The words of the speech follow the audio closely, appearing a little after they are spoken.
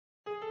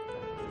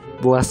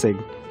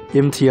blessing.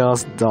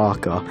 Imtiaz,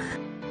 Dharker.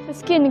 The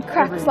skin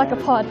cracks like a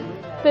pod.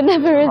 There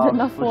never is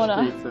enough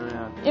water.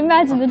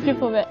 Imagine the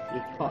drip of it.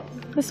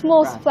 The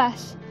small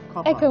splash,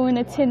 echo in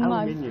a tin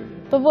mug.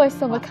 The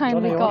voice of a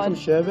kindly God.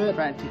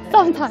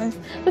 Sometimes,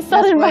 the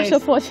sudden rush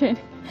of fortune.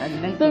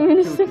 The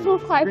municipal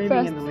pipe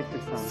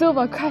bursts,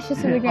 silver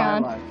crashes to the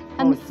ground,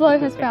 and the flow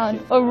has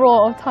found a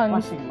roar of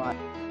tongues.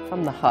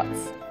 From the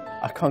huts,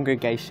 a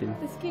congregation,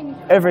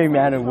 every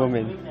man and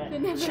woman,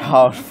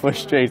 child for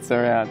streets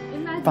around,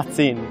 butts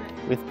in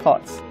with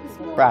pots,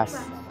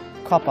 brass,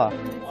 copper,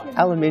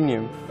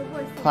 aluminium,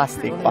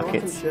 plastic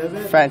buckets,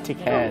 frantic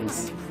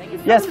hands.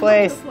 Yes,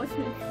 please!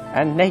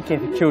 And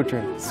naked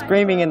children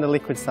screaming in the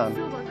liquid sun.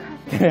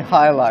 Their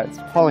highlights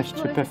polished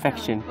to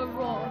perfection,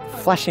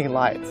 flashing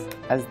lights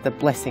as the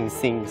blessing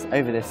sings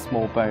over their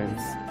small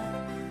bones.